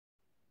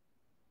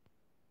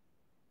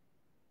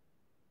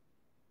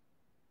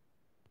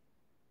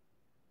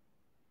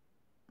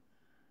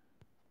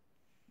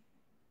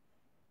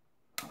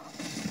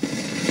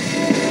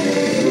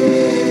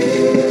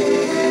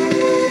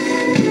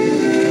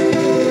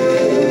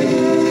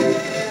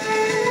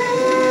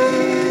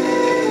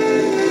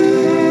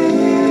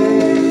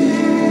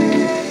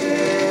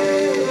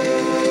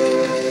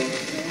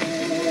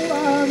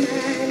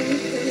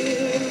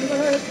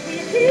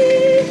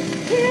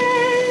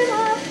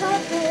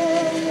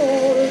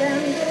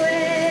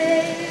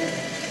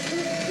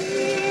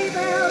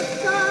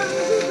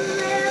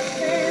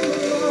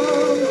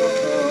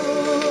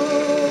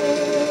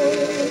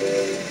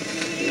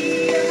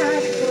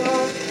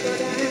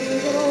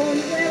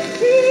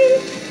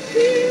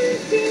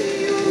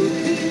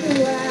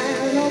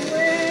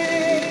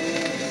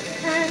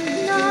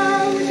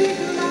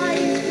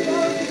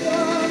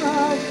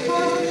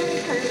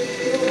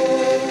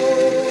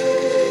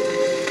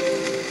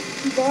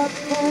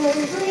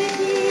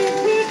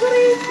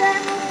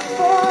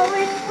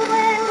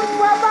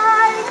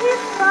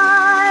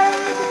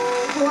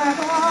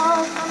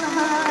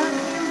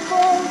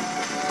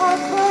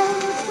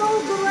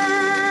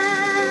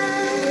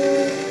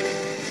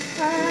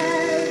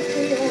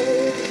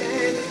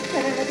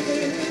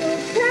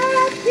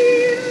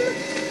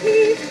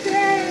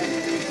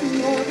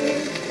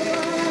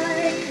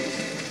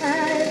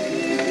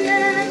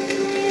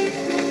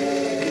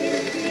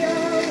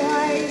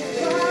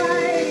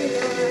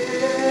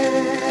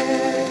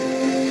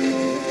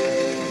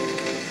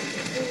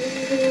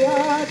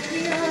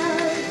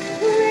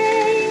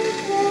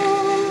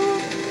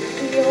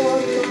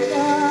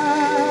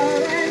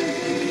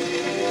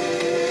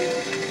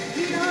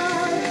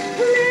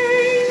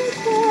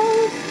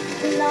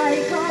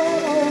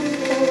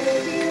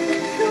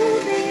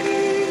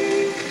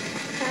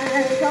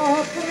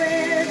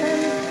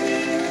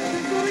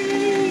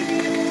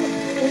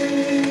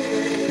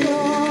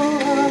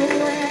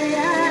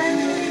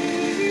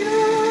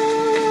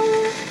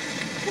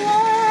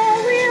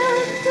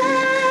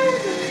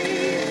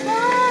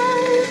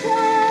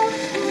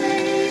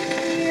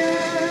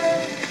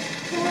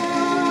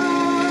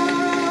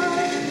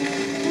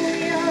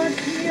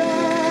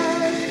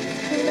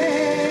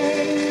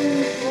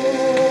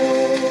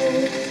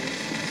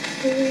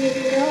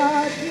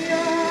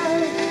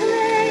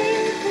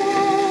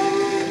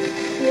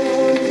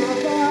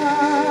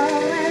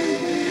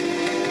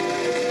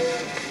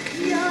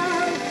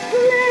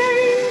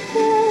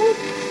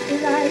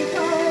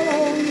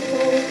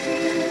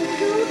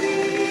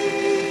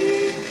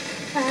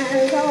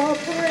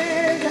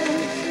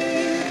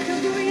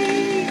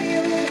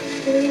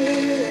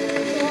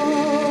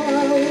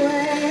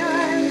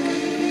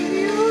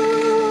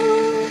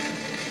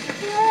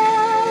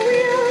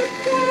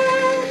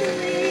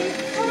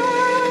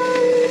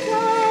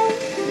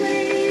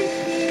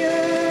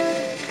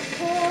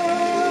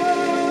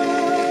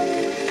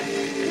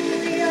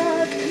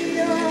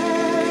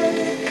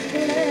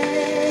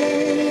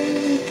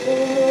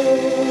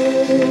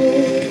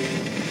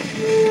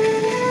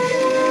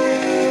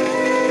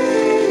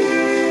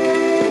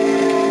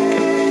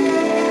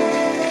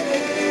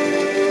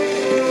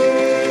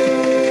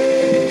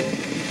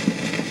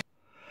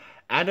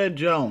Ada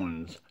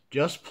Jones,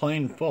 Just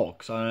Plain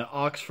Folks, on an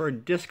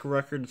Oxford disc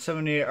record,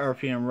 78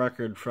 RPM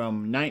record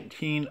from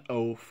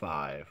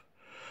 1905.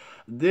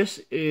 This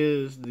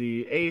is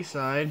the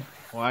A-side.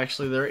 Well,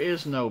 actually, there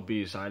is no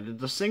B-side.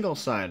 It's a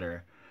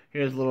single-sider.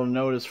 Here's a little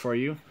notice for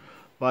you.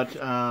 But,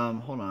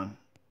 hold on.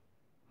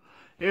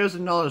 Here's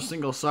another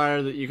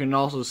single-sider that you can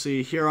also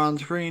see here on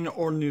screen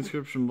or in the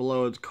description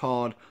below. It's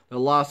called The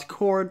Lost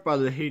Chord by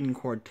the Haydn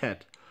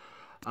Quartet.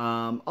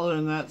 Other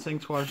than that,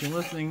 thanks for watching and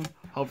listening.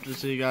 Hope to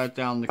see you guys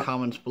down in the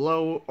comments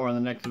below or in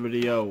the next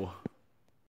video.